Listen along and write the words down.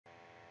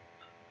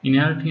In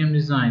Altium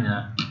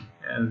Designer,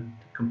 the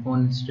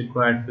components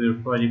required for your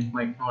project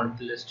might not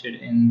be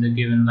listed in the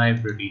given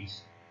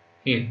libraries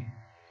here.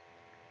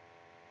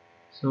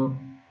 So,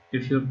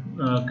 if your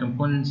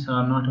components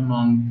are not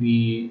among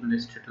the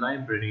listed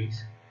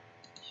libraries,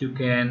 you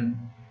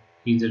can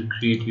either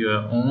create your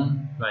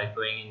own by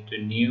going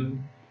into new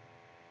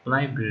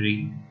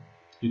library.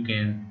 You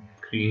can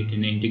create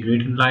an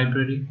integrated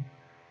library,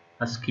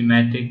 a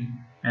schematic,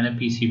 and a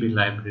PCB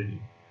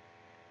library.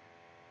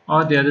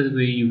 Or the other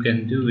way you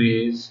can do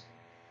is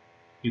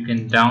you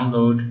can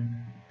download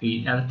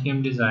the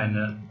Altium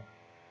Designer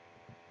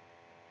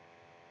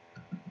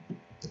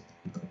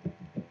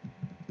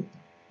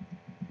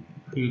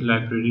free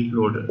library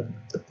loader.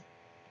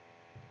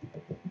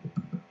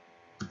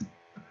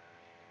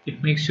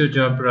 It makes your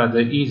job rather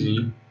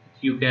easy.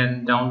 You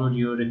can download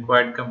your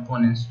required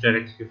components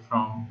directly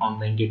from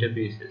online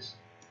databases.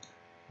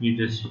 You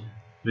just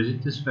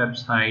visit this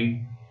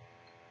website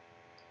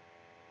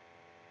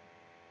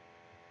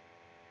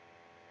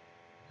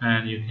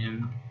and you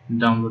can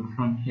download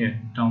from here.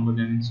 Download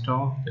and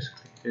install. Just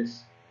click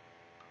this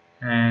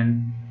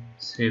and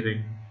save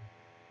it.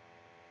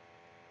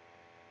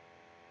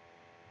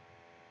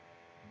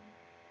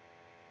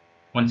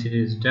 Once it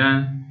is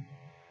done,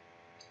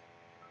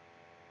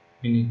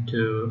 you need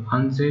to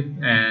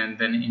unzip and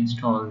then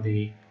install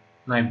the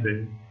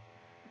library.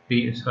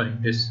 This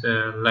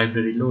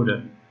library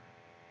loader.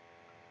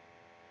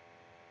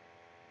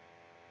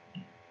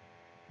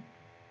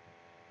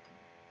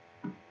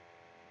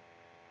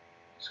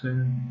 So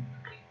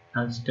okay,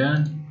 that's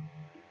done.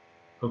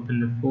 Open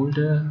the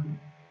folder.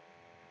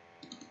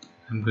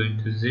 I'm going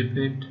to zip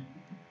it,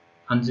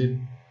 unzip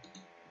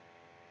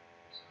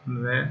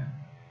somewhere.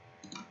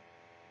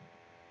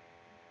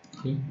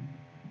 Okay,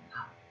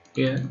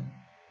 here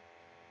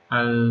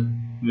I'll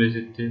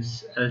visit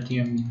this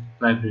Altium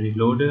library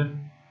loader,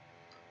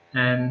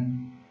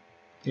 and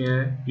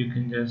here you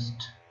can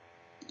just,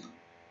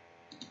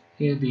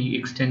 here the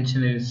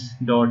extension is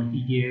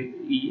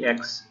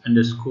 .ex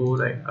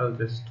underscore. I'll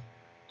just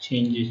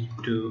change it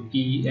to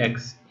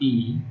exe.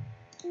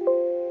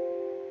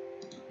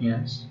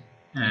 Yes,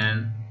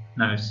 and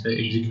now it's an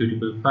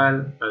executable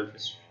file. I'll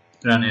just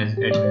run as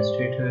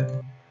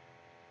administrator.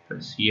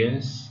 Press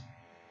yes.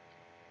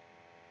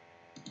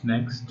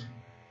 Next.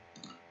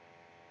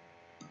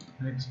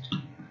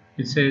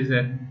 It says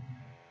that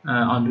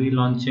on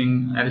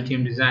relaunching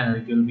Altium Designer,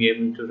 you'll be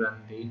able to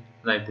run the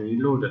library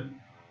loader.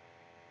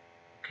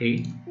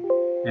 Okay,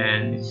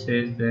 and it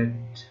says that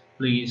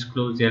please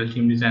close the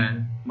Altium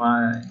Designer.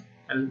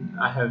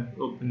 I have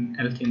opened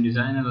Altium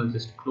Designer. I'll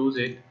just close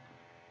it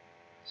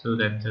so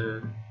that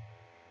the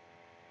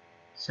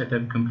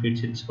setup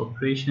completes its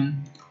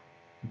operation.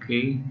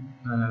 Okay,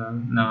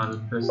 now I'll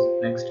press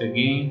next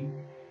again.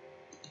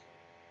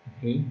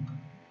 Okay,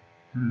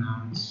 and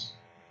now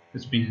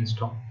it's been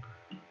installed.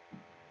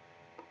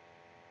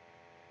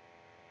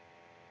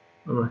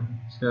 Alright,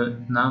 so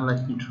now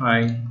let me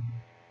try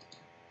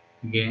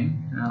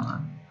again.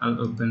 Now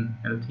I'll open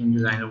Altium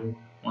Designer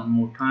one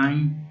more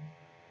time.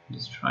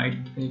 Just right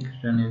click,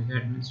 run as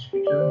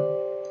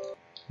administrator.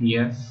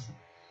 Yes.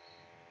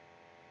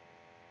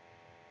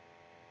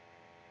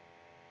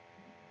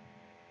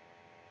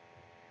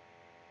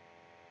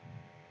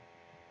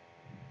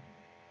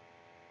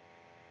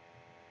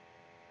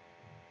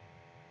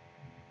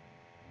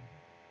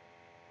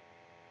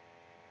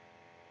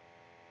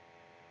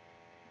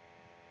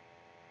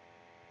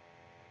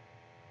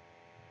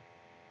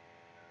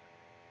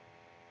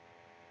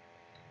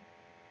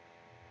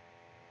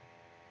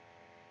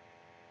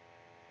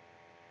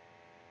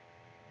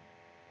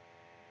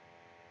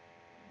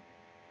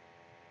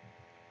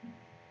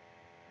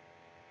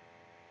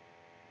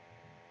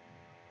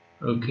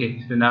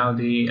 Okay, so now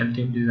the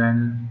Altium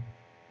Designer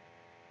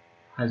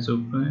has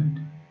opened,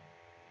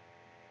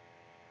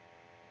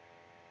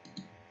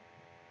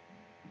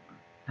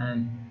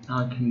 and now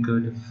I can go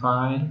to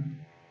File,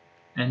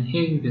 and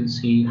here you can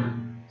see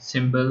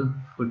symbol,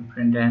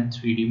 footprint, and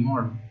 3D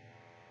model.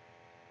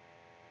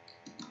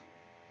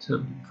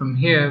 So from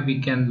here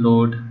we can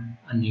load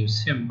a new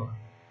symbol,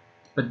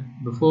 but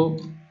before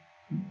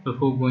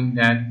going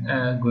there,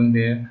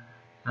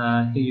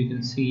 here you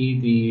can see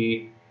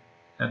the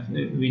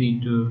we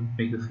need to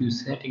make a few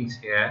settings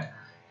here.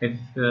 If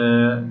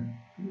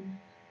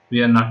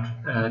we are not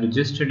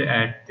registered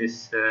at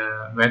this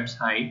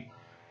website,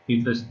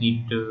 we first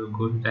need to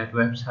go to that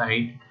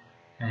website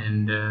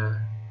and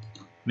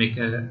make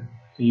a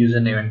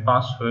username and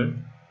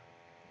password.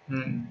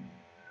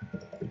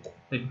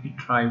 Let me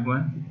try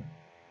one.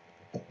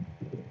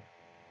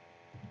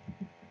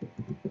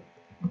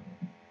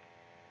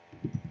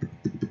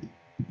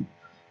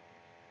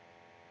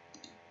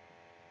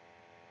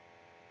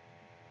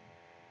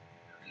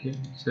 Okay,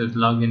 so the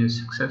login is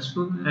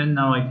successful, and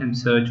now I can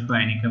search for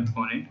any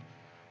component.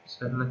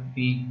 So let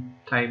me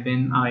type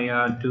in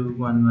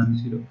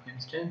IR2110 for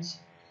instance,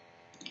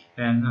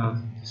 and I'll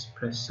just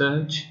press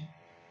search.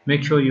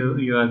 Make sure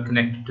you are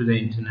connected to the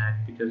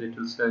internet, because it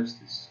will search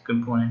this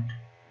component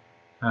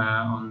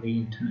on the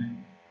internet.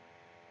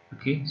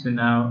 Okay, so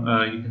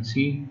now you can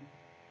see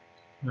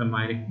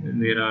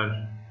there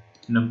are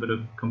number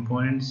of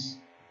components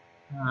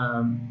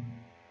um,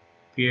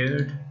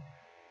 paired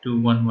to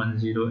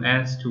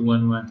 110S to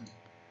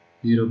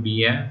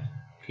 110BF.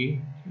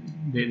 Okay,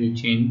 they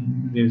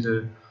change. There's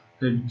a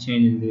little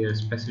change in their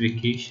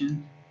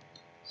specification.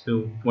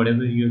 So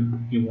whatever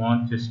you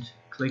want, just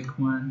click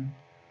one,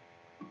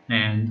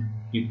 and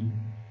you can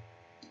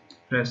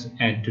press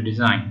Add to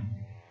Design.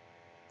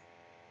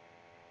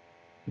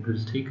 It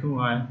will take a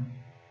while.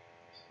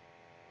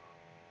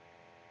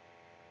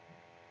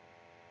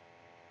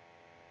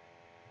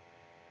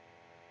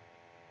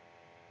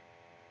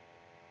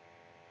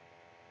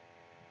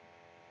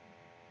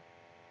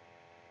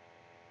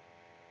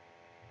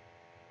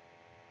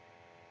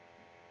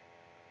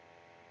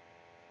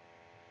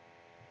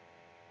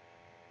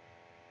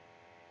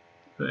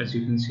 So as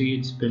you can see,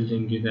 it's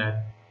building you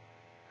that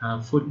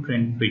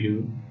footprint for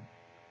you,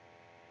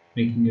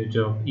 making your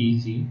job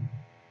easy.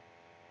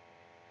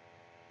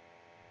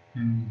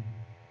 And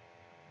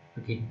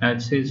okay, now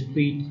it says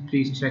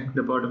please check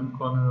the bottom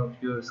corner of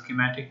your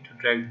schematic to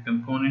drag the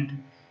component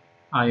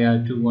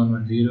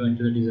IR2110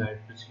 into the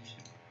desired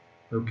position.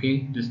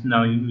 Okay, just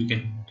now we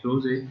can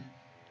close it.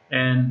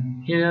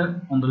 And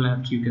here on the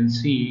left you can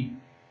see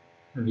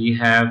we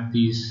have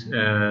these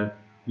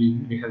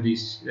we have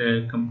these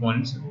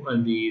components,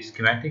 the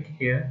schematic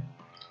here.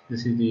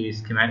 This is the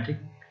schematic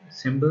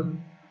symbol,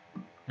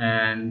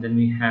 and then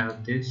we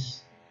have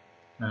this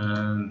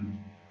um,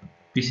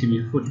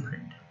 PCB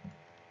footprint.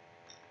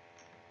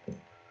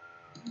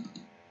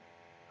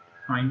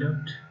 Find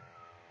out.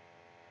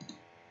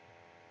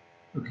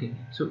 Okay,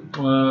 so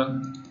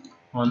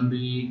on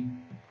the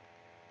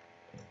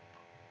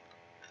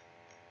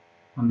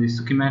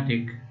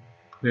schematic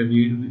where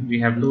we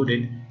have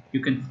loaded, you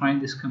can find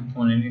this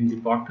component in the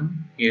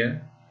bottom here,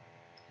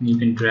 and you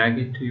can drag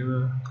it to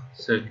your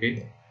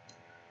circuit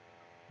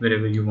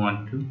wherever you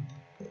want to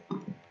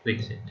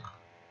place it.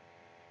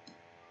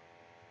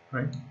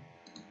 Right.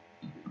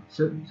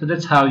 So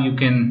that's how you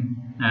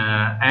can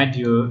add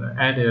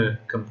a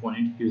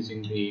component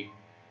using the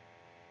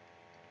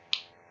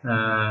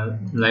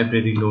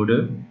library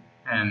loader,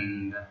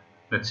 and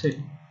that's it.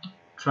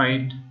 Try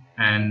it,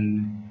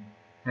 and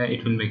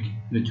it will make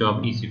the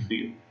job easy for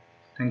you.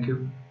 Thank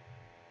you.